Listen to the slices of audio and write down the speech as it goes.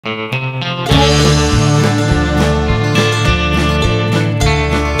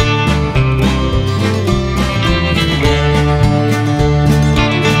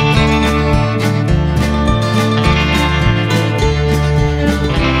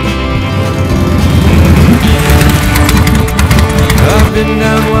been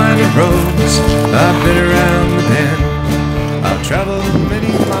down winding roads, I've been around the bend, I've traveled many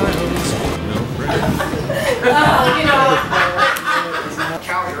miles, no friend.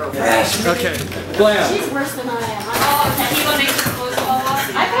 Okay, Blam. She's worse than I am. Oh, okay. You want to make your clothes fall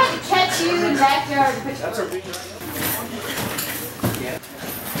off? I tried to catch you in the backyard and put you.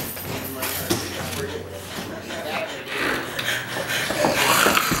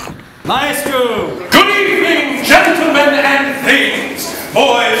 Maestro! Good evening, gentlemen and things!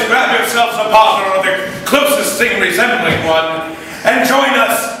 Boys, grab yourselves a partner or the closest thing resembling one, and join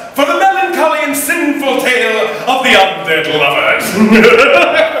us for the melancholy and sinful tale of the Undead Lovers.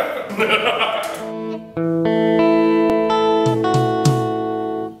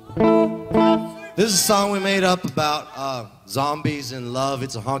 This is a song we made up about zombies and love.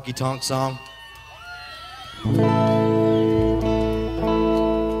 It's a honky-tonk song.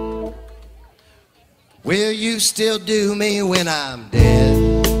 Will you still do me when I'm dead?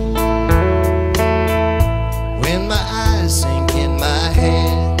 When my eyes sink in my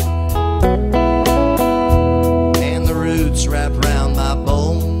head and the roots wrap round my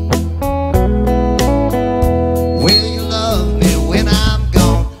bone? Will you love me when I'm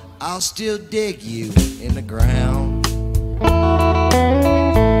gone? I'll still dig you in the ground.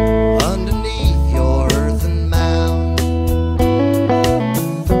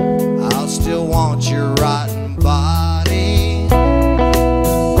 Your rotten body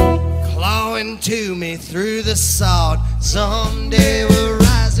clawing to me through the sod. Someday we'll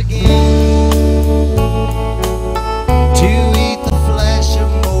rise again to eat the flesh of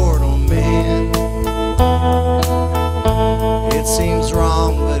mortal men. It seems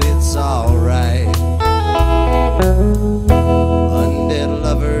wrong, but it's alright. Undead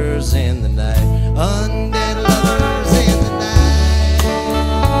lovers in the night. Undead lovers in the night.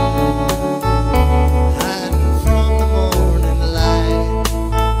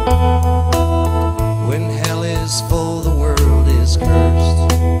 Full, the world is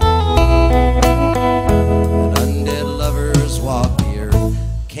cursed, and undead lovers walk the earth.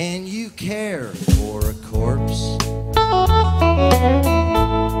 Can you care for a corpse?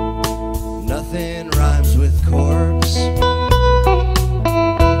 Nothing rhymes with corpse.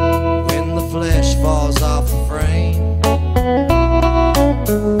 When the flesh falls off the frame,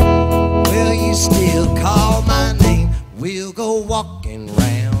 will you still call my name? We'll go walking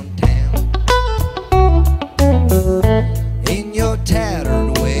round town in your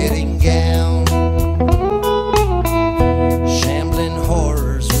tattered wedding gown, shambling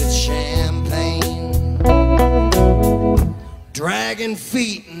horrors with champagne, dragging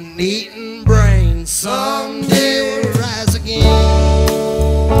feet and eating brains. Someday we'll rise again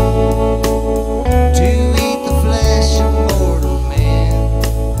to eat the flesh of mortal men.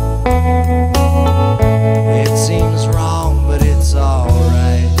 It seems wrong, but it's alright.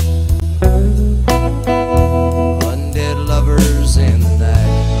 Lovers in the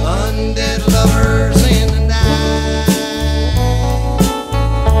night. Undead lovers in the night,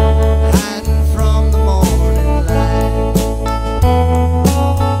 hiding from the morning light.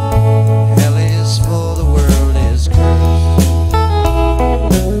 Hell is full, the world is cursed.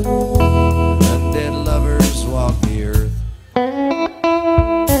 Undead lovers walk the earth.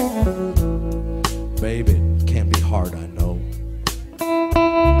 Baby, it can be hard, I know,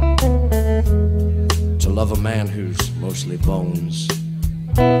 to love a man who's mostly bones,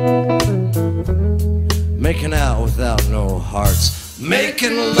 making out without no hearts,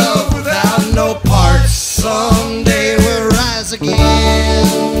 making love without no parts. Someday we'll rise again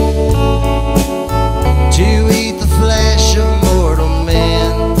to eat the flesh of mortal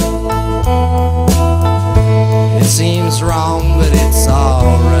men. It seems wrong, but it's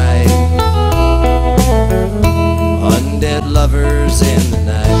alright. Undead lovers in the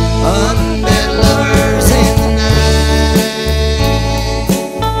night. Undead lovers in the night,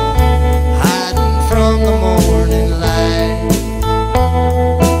 the morning light.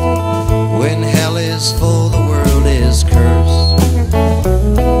 When hell is full, the world is cursed,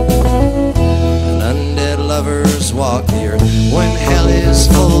 and undead lovers walk the earth. When hell is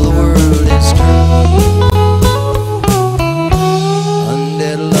full, the world is cursed,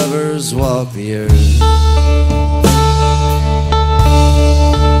 undead lovers walk the earth.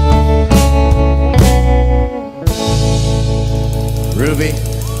 Ruby,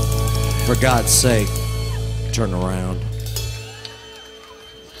 for God's sake, turn around.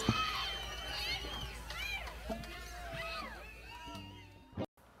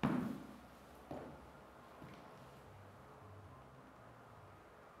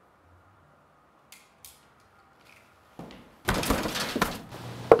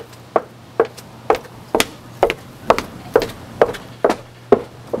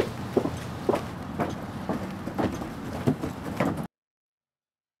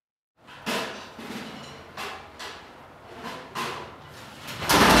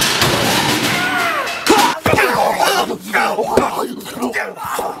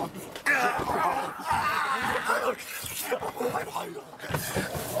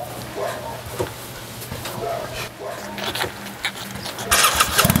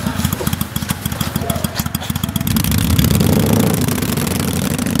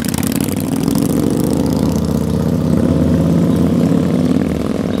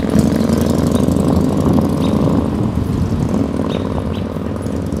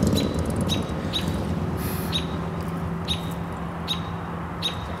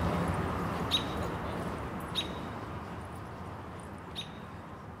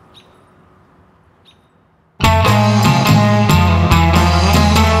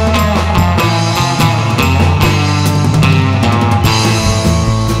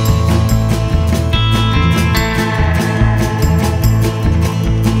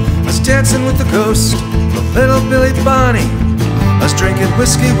 ghost of little Billy Bonnie. I was drinking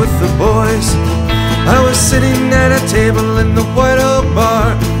whiskey with the boys. I was sitting at a table in the White Oak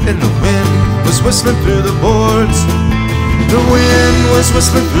Bar, and the wind was whistling through the boards. The wind was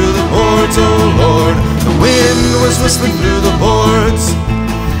whistling through the boards, oh Lord. The wind was whistling through the boards.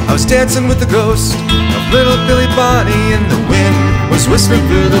 I was dancing with the ghost of little Billy Bonnie, and the wind was whistling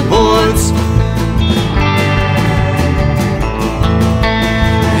through the boards.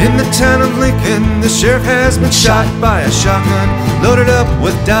 In the town of Lincoln, the sheriff has been shot by a shotgun loaded up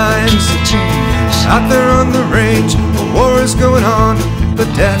with dimes. Out there on the range, a war is going on, but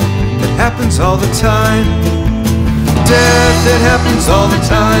death, it happens all the time. Death, it happens all the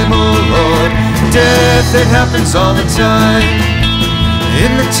time, oh Lord. Death, it happens all the time.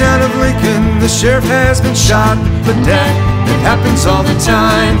 In the town of Lincoln, the sheriff has been shot, but death, it happens all the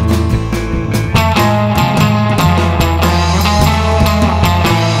time.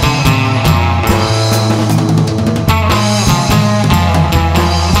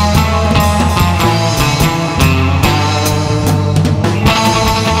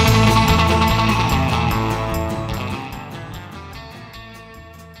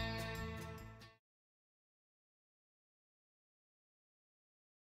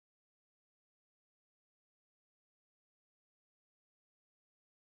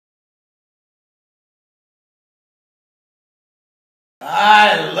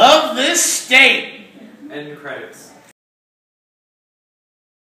 I love this state. End credits.